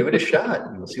 let's give it a shot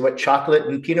and see what chocolate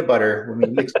and peanut butter when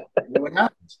we mix it, what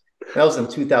happens." That was in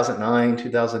 2009,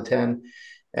 2010.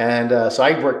 And so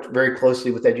I worked very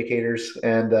closely with educators,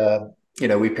 and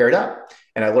we paired up,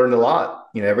 and I learned a lot.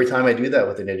 Every time I do that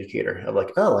with an educator, I'm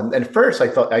like, oh, and first I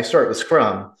thought I started with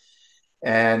Scrum,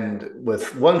 and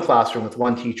with one classroom with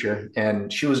one teacher,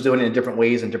 and she was doing it in different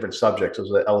ways in different subjects. It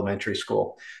was an elementary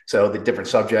school, so the different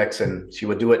subjects, and she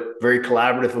would do it very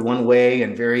collaborative in one way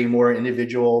and very more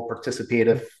individual,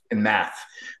 participative in math.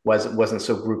 Wasn't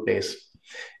so group based.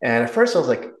 And at first I was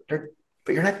like,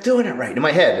 but you're not doing it right. In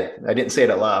my head, I didn't say it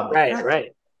out loud.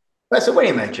 Right. I said, wait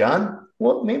a minute, John.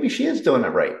 Well, maybe she is doing it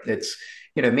right. It's,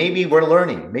 maybe we're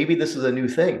learning. Maybe this is a new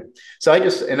thing. So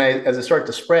as I start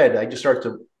to spread, I just start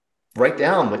to write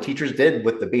down what teachers did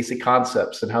with the basic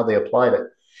concepts and how they applied it.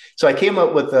 So I came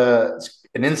up with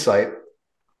an insight,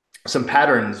 some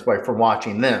patterns from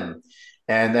watching them.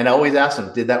 And then I always ask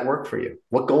them, did that work for you?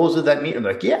 What goals did that meet? And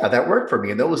they're like, yeah, that worked for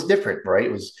me. And that was different, right?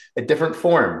 It was a different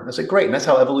form. I said, great. And that's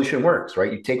how evolution works,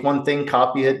 right? You take one thing,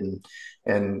 copy it,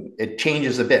 and it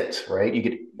changes a bit, right? You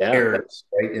get errors,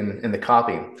 right, in the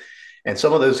copying. And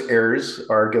some of those errors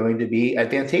are going to be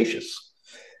advantageous.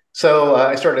 So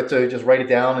I started to just write it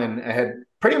down, and I had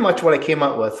pretty much what I came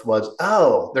up with was,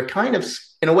 they're kind of,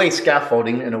 in a way,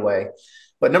 scaffolding in a way.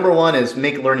 But number one is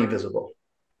make learning visible.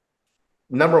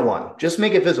 Number one, just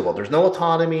make it visible. There's no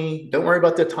autonomy. Don't worry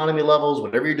about the autonomy levels,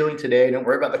 whatever you're doing today. Don't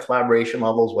worry about the collaboration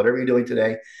levels, whatever you're doing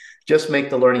today. Just make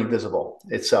the learning visible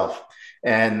itself.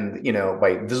 And,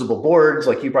 by visible boards,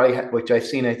 like you probably have, which I've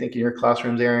seen, I think, in your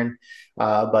classrooms, Aaron.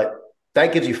 But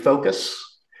that gives you focus.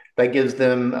 That gives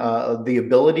them the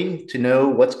ability to know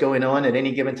what's going on at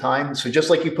any given time. So just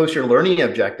like you post your learning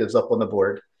objectives up on the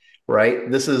board, right?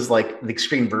 This is like the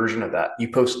extreme version of that. You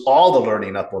post all the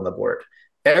learning up on the board.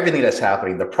 Everything that's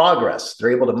happening, the progress,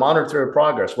 they're able to monitor the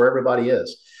progress where everybody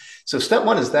is. So step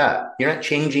one is that you're not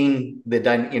changing the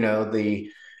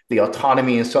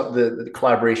autonomy and the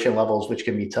collaboration levels, which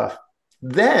can be tough.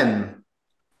 Then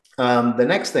the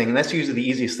next thing, and that's usually the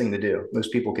easiest thing to do.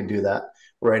 Most people can do that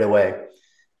right away.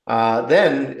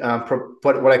 Then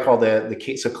put what I call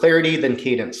so clarity, then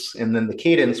cadence. And then the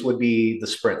cadence would be the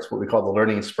sprints, what we call the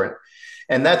learning sprint.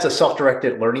 And that's a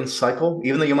self-directed learning cycle.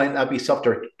 Even though you might not be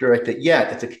self-directed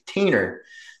yet, it's a container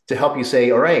to help you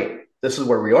say, all right, this is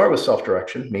where we are with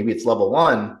self-direction. Maybe it's level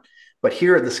one, but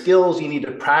here are the skills you need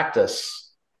to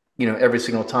practice, every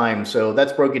single time. So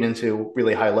that's broken into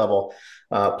really high level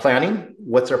planning.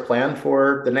 What's our plan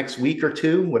for the next week or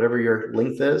two, whatever your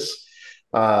length is?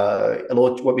 A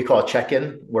little, what we call a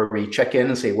check-in, where we check in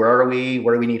and say, where are we?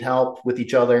 Where do we need help with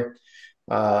each other?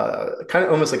 Kind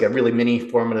of almost like a really mini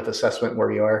formative assessment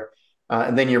where you are.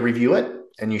 And then you review it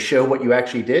and you show what you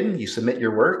actually did. You submit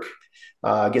your work,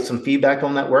 get some feedback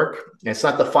on that work. And it's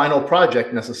not the final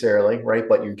project necessarily, right?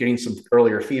 But you're getting some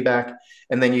earlier feedback.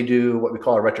 And then you do what we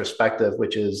call a retrospective,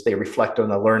 which is they reflect on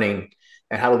the learning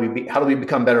and how do we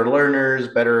become better learners,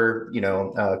 better,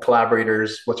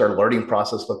 collaborators? What's our learning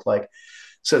process look like?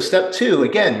 So step two,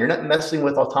 again, you're not messing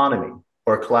with autonomy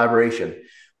or collaboration.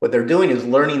 What they're doing is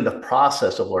learning the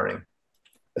process of learning,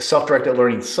 a self-directed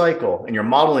learning cycle, and you're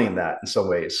modeling that in some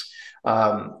ways.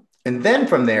 And then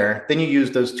from there, then you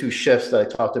use those two shifts that I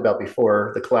talked about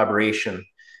before, the collaboration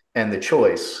and the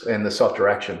choice and the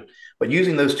self-direction. But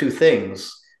using those two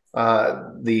things,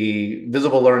 the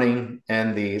visible learning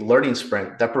and the learning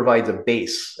sprint, that provides a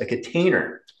base, a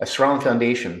container, a strong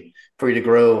foundation for you to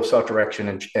grow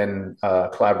self-direction and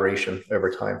collaboration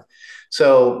over time.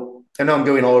 So I know I'm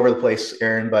going all over the place,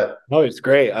 Aaron, but no, it's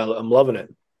great. I'm loving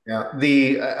it.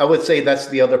 Yeah. I would say that's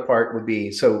the other part would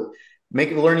be, so make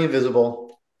the learning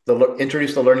visible,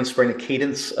 introduce the learning sprint, a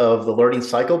cadence of the learning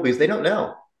cycle, because they don't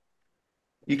know.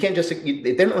 You can't just,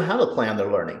 they don't know how to plan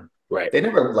their learning. Right. They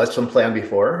never let them plan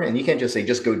before, and you can't just say,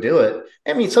 just go do it.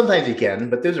 I mean, sometimes you can,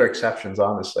 but those are exceptions,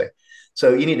 honestly.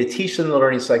 So you need to teach them the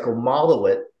learning cycle, model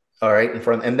it, all right, in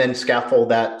front, and then scaffold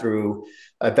that through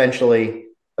eventually,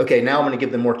 okay, now I'm going to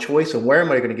give them more choice. And where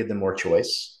am I going to give them more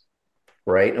choice?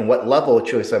 Right. And what level of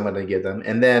choice I'm going to give them.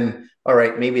 And then, all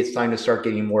right, maybe it's time to start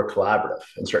getting more collaborative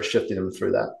and start shifting them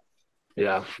through that.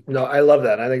 Yeah. No, I love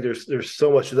that. I think there's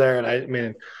so much there. And I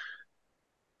mean,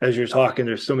 as you're talking,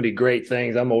 there's so many great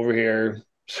things. I'm over here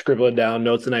scribbling down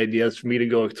notes and ideas for me to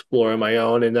go explore on my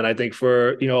own. And then I think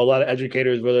for, a lot of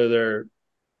educators, whether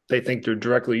they think they're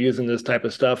directly using this type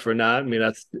of stuff or not. I mean,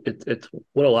 it's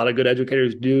what a lot of good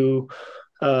educators do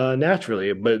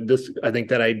naturally. But I think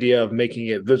that idea of making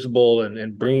it visible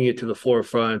and bringing it to the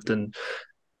forefront. And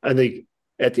I think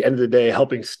at the end of the day,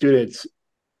 helping students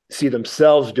see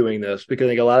themselves doing this, because I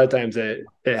think a lot of times it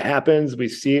happens, we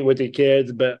see it with the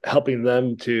kids, but helping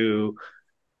them to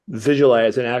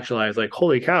visualize and actualize, like,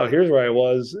 holy cow, here's where I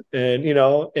was. And,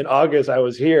 in August I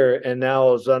was here, and now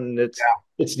all of a sudden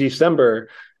it's December,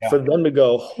 Yeah. for them to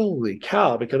go, holy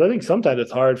cow, because I think sometimes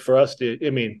it's hard for us to, I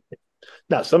mean,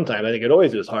 not sometimes, I think it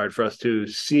always is hard for us to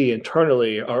see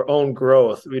internally our own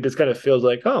growth. We just kind of feels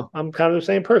like, oh, I'm kind of the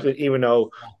same person, even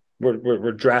though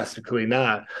we're drastically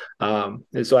not.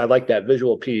 And so I like that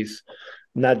visual piece,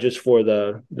 not just for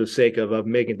the sake of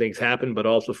making things happen, but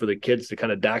also for the kids to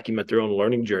kind of document their own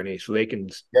learning journey, so they can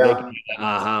Yeah. get the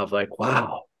aha of like,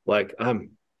 wow,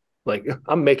 I'm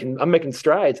making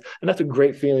strides, and that's a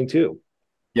great feeling too.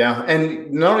 Yeah,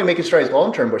 and not only making strides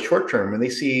long term, but short term. When they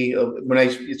see,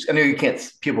 I know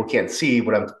people can't see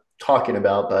what I'm talking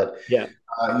about, but Yeah.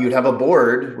 you'd have a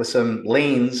board with some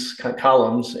lanes,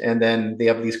 columns, and then they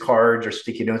have these cards or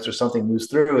sticky notes or something moves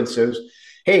through and says,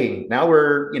 "Hey, now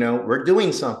we're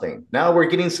doing something. Now we're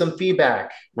getting some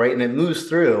feedback, right?" And it moves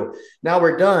through. Now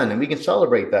we're done, and we can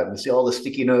celebrate that. And see all the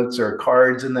sticky notes or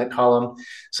cards in that column,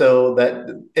 so that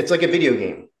it's like a video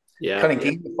game, Yeah. kind of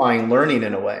gamifying learning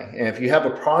in a way. And if you have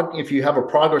a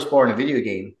progress bar in a video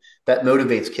game, that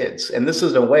motivates kids. And this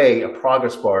is in a way a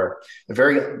progress bar, a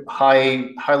very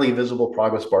highly visible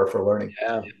progress bar for learning.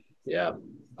 Yeah. Yeah.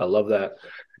 I love that.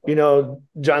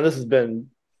 John, this has been,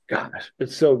 gosh,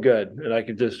 it's so good. And I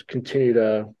could just continue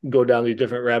to go down these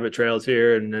different rabbit trails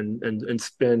here and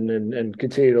spin and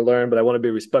continue to learn. But I want to be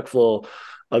respectful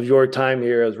of your time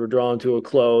here as we're drawing to a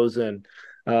close. And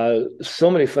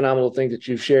so many phenomenal things that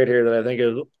you've shared here that I think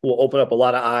will open up a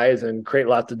lot of eyes and create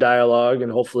lots of dialogue.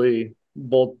 And hopefully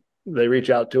both they reach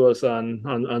out to us on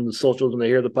the socials when they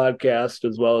hear the podcast,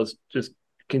 as well as just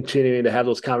continuing to have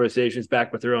those conversations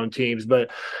back with their own teams.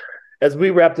 But as we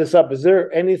wrap this up, is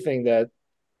there anything that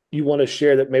you want to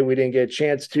share that maybe we didn't get a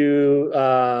chance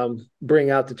to bring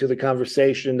out to the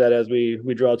conversation, that as we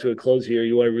draw to a close here,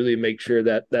 you want to really make sure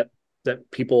that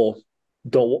people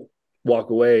don't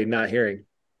walk away not hearing?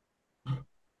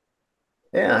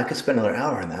 Yeah, I could spend another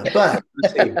hour on that, but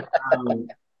let's see.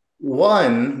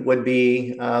 One would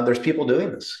be there's people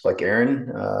doing this, like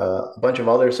Aaron, a bunch of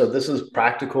others. So this is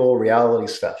practical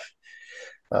reality stuff.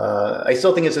 I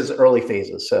still think it's its early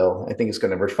phases, so I think it's going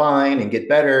to refine and get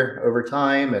better over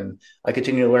time. And I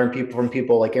continue to learn from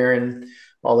people like Aaron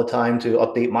all the time to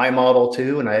update my model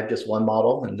too. And I have just one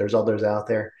model, and there's others out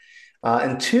there.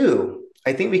 And two,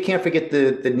 I think we can't forget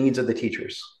the needs of the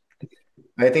teachers.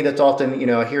 I think that's often,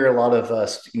 I hear a lot of,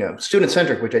 student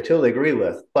centric, which I totally agree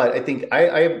with. But I think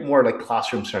I am more like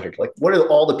classroom centric. Like, what are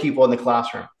all the people in the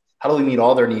classroom? How do we meet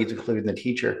all their needs, including the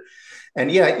teacher? And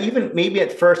yeah, even maybe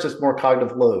at first it's more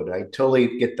cognitive load. I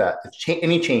totally get that.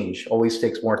 Any change always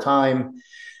takes more time.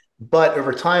 But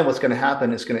over time, what's going to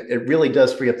happen is it really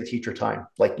does free up the teacher time.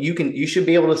 Like you should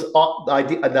be able to,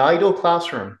 the ideal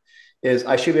classroom is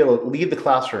I should be able to leave the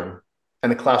classroom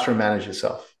and the classroom manage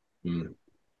itself. Mm.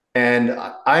 And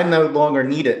I no longer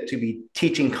need it to be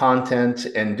teaching content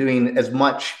and doing as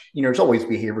much, there's always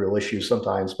behavioral issues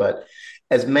sometimes, but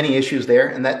as many issues there.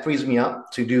 And that frees me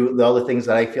up to do the other things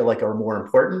that I feel like are more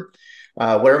important,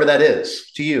 whatever that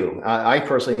is to you. I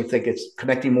personally think it's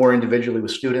connecting more individually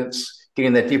with students,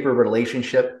 getting that deeper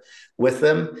relationship with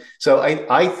them. So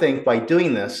I think by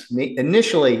doing this,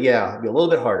 initially, yeah, it'll be a little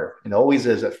bit harder, and it always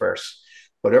is at first.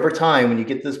 But over time, when you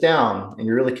get this down and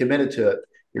you're really committed to it,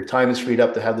 your time is freed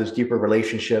up to have those deeper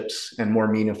relationships and more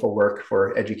meaningful work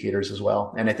for educators as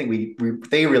well. And I think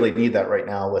they really need that right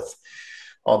now with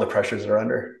all the pressures they're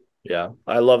under. Yeah,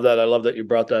 I love that. I love that you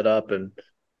brought that up, and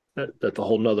that's a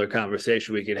whole nother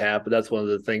conversation we could have. But that's one of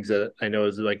the things that I know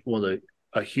is like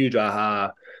a huge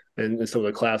aha in some of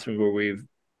the classrooms where we've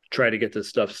tried to get this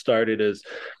stuff started is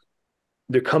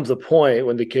there comes a point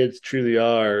when the kids truly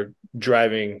are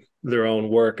driving their own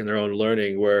work and their own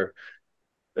learning where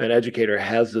an educator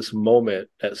has this moment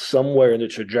at somewhere in the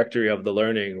trajectory of the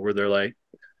learning where they're like,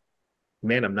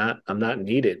 man, I'm not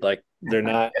needed. Like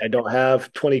I don't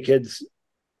have 20 kids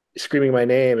screaming my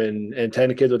name and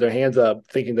 10 kids with their hands up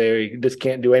thinking they just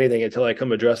can't do anything until I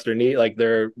come address their need. Like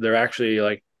they're actually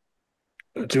like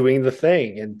doing the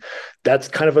thing. And that's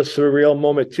kind of a surreal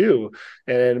moment too.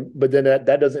 But then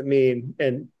that doesn't mean,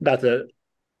 and not that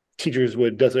teachers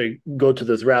would definitely go to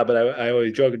this route, but I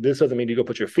always joke, this doesn't mean you go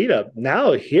put your feet up.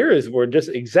 Now here is where just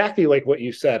exactly like what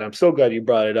you said. I'm so glad you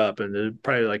brought it up. And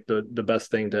probably like the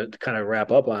best thing to kind of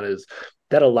wrap up on is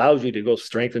that allows you to go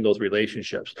strengthen those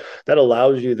relationships. That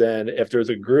allows you then, if there's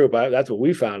a group, that's what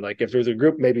we found. Like if there's a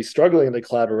group maybe struggling in the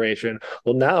collaboration,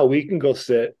 well, now we can go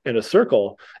sit in a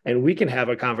circle and we can have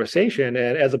a conversation.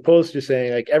 And as opposed to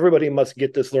saying like everybody must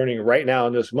get this learning right now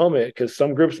in this moment, because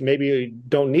some groups maybe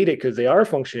don't need it because they are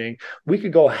functioning, we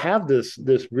could go have this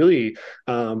really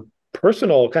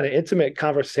personal kind of intimate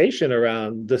conversation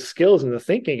around the skills and the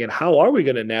thinking and how are we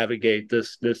going to navigate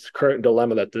this current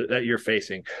dilemma that you're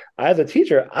facing. As a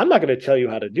teacher, I'm not going to tell you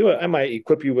how to do it. I might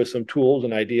equip you with some tools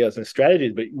and ideas and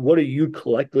strategies, but what are you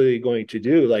collectively going to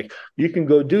do? Like you can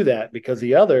go do that because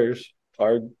the others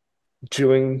are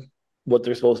doing what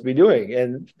they're supposed to be doing.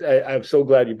 And I'm so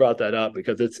glad you brought that up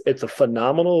because it's a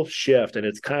phenomenal shift. And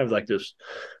it's kind of like this,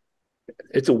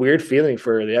 it's a weird feeling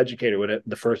for the educator when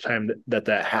the first time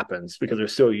that happens, because they're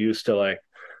so used to like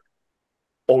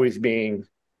always being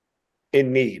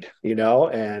in need,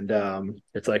 and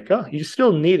it's like, oh, you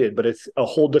still need it, but it's a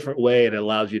whole different way. And it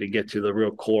allows you to get to the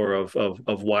real core of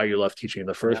why you love teaching in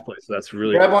the first place. So that's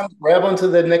really grab onto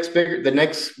the next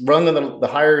rung of the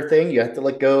higher thing. You have to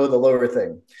let go of the lower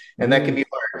thing. And that can be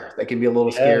hard. That can be a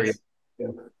little scary.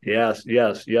 Yes.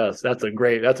 That's a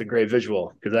great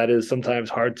visual, because that is sometimes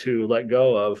hard to let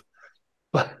go of.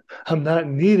 But I'm not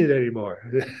needed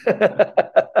anymore.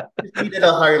 Needed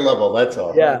a higher level. That's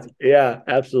all. Yeah,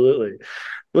 absolutely.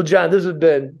 Well, John, this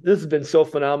has been so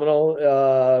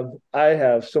phenomenal. I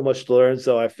have so much to learn,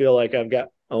 so I feel like I've got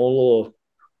a little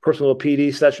personal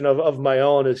PD session of my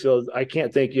own. And so I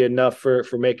can't thank you enough for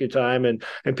making time, and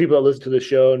people that listen to the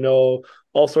show know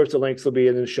all sorts of links will be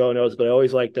in the show notes, but I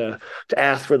always like to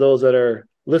ask for those that are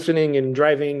listening and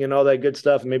driving and all that good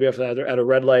stuff. Maybe if they're at a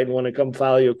red light and want to come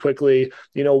follow you quickly,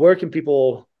 where can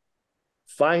people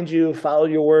find you, follow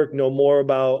your work, know more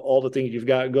about all the things you've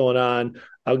got going on?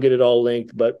 I'll get it all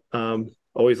linked, but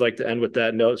always like to end with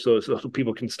that note so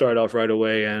people can start off right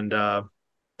away and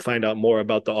find out more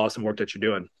about the awesome work that you're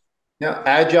doing. Yeah,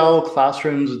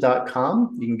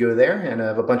 agileclassrooms.com. You can go there, and I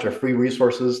have a bunch of free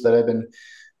resources that I've been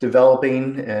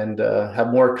developing and have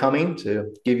more coming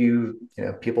to give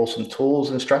people some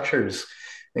tools and structures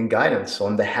and guidance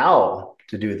on the how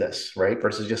to do this, right?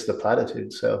 Versus just the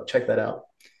platitudes. So check that out.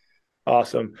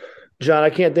 Awesome. John,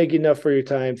 I can't thank you enough for your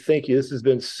time. Thank you. This has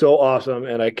been so awesome,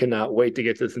 and I cannot wait to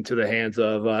get this into the hands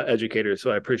of educators.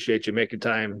 So I appreciate you making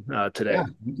time today. Yeah,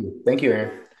 thank you,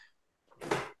 Aaron.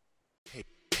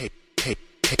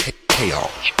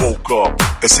 Woke up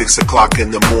at 6 o'clock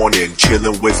in the morning,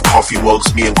 chilling with coffee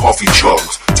mugs, me and coffee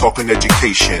chugs, talking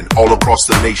education all across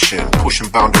the nation, pushing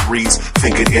boundaries,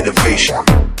 thinking innovation.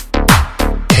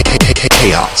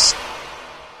 Chaos.